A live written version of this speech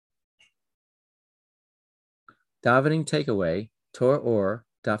Davening Takeaway, Torah Ohr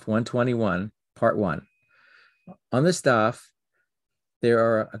Daf 121, Part 1. On this daf, there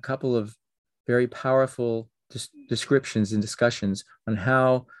are a couple of very powerful descriptions and discussions on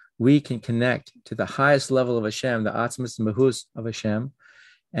how we can connect to the highest level of Hashem, the Atzmas and Mahus of Hashem,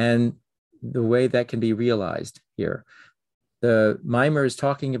 and the way that can be realized here. The Mimer is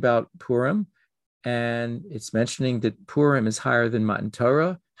talking about Purim, and it's mentioning that Purim is higher than Matan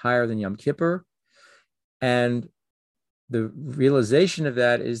Torah, higher than Yom Kippur, and the realization of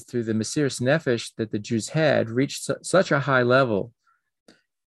that is through the Mesiras Nefesh that the Jews had reached such a high level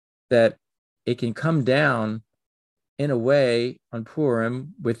that it can come down in a way on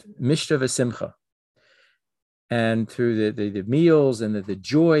Purim with Mishta V'Simcha. And through the meals and the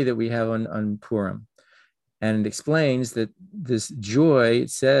joy that we have on Purim. And it explains that this joy,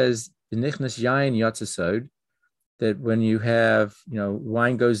 it says, Nichnas Yain Yatzasod, that when you have,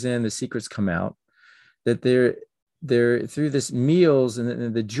 wine goes in, the secrets come out, that they're through this meals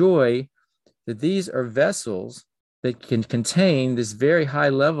and the joy, that these are vessels that can contain this very high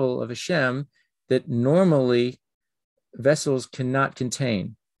level of Hashem that normally vessels cannot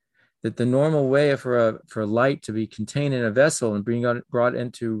contain. That the normal way for light to be contained in a vessel and brought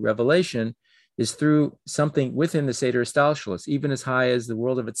into revelation is through something within the Seder Estalshalos, even as high as the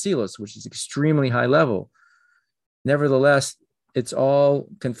world of Atzilus, which is extremely high level. Nevertheless, it's all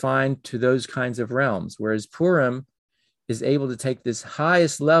confined to those kinds of realms, whereas Purim is able to take this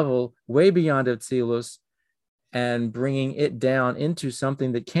highest level way beyond Atzilus and bringing it down into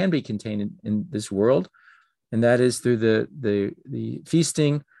something that can be contained in this world, and that is through the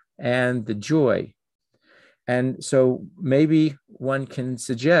feasting and the joy. And so maybe one can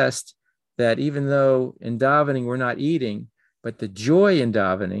suggest that even though in davening we're not eating, but the joy in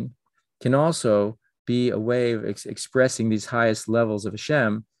davening can also be a way of expressing these highest levels of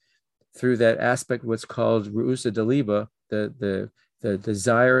Hashem through that aspect, what's called Ru'usa Daliba, the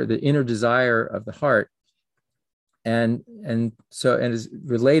desire, the inner desire of the heart. And is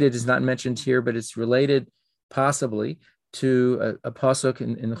related, is not mentioned here, but it's related possibly to a pasuk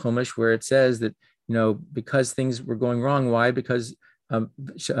in the Chumash where it says that, because things were going wrong. Why? Because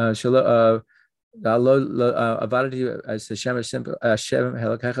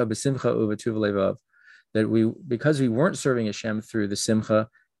that because we weren't serving Hashem through the simcha,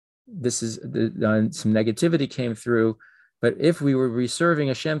 this is some negativity came through. But if we were serving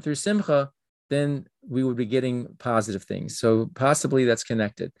Hashem through simcha, then we would be getting positive things. So possibly that's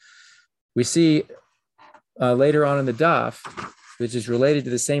connected. We see later on in the daf, which is related to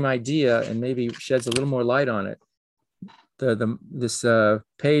the same idea and maybe sheds a little more light on it. This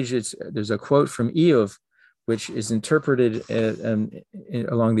page, there's a quote from Eov, which is interpreted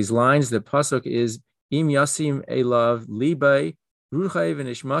along these lines. The pasuk is Im Yasim Elav Libay Ruchay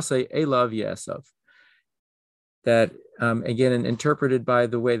V'Nishmasay Elav Yasav. That again, interpreted by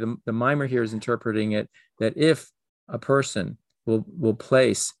the way the mimer here is interpreting it, that if a person will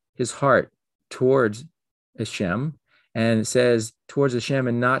place his heart towards Hashem, and it says towards Hashem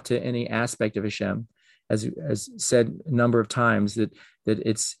and not to any aspect of Hashem, as said a number of times, that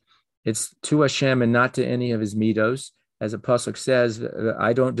it's to Hashem and not to any of his midos. As a pasuk says,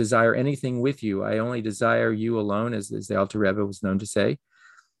 I don't desire anything with you. I only desire you alone, as the Alter Rebbe was known to say.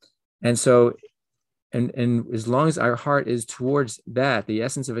 And so, and as long as our heart is towards that, the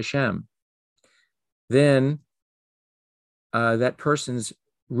essence of Hashem, then that person's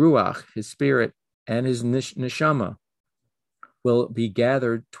ruach, his spirit, and his neshama will be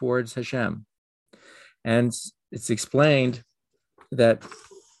gathered towards Hashem. And it's explained that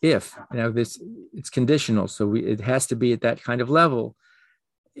if, it's conditional, so it has to be at that kind of level.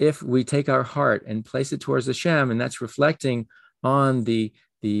 If we take our heart and place it towards Hashem, and that's reflecting on the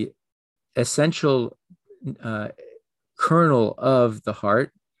essential kernel of the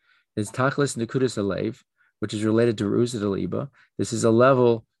heart, is Tachlis Nekudas Alev, which is related to Ru'usa Daliba. This is a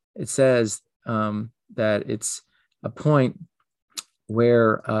level, it says that it's a point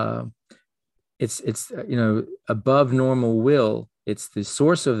where it's above normal will. It's the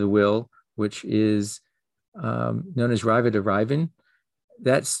source of the will, which is known as Riva de Rivin.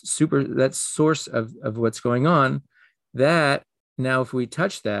 That's source of what's going on. That now, if we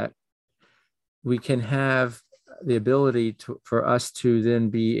touch that, we can have the ability for us to then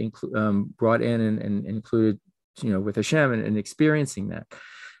be brought in and included, with Hashem and experiencing that.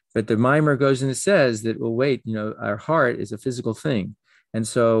 But the mimer goes and says that, well, wait, our heart is a physical thing. And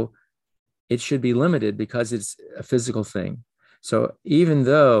so it should be limited because it's a physical thing. So even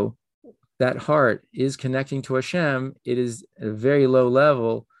though that heart is connecting to Hashem, it is at a very low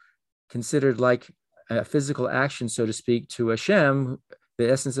level, considered like a physical action, so to speak, to Hashem, the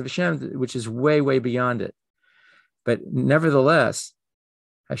essence of Hashem, which is way, way beyond it. But nevertheless,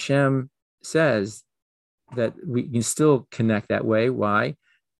 Hashem says that we can still connect that way. Why?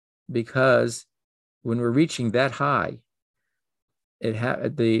 Because when we're reaching that high,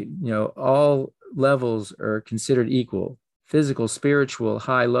 all levels are considered equal. Physical, spiritual,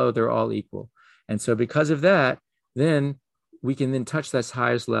 high, low, they're all equal. And so because of that, then we can then touch that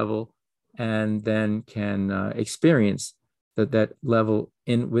highest level and then can experience that level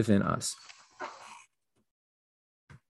within us.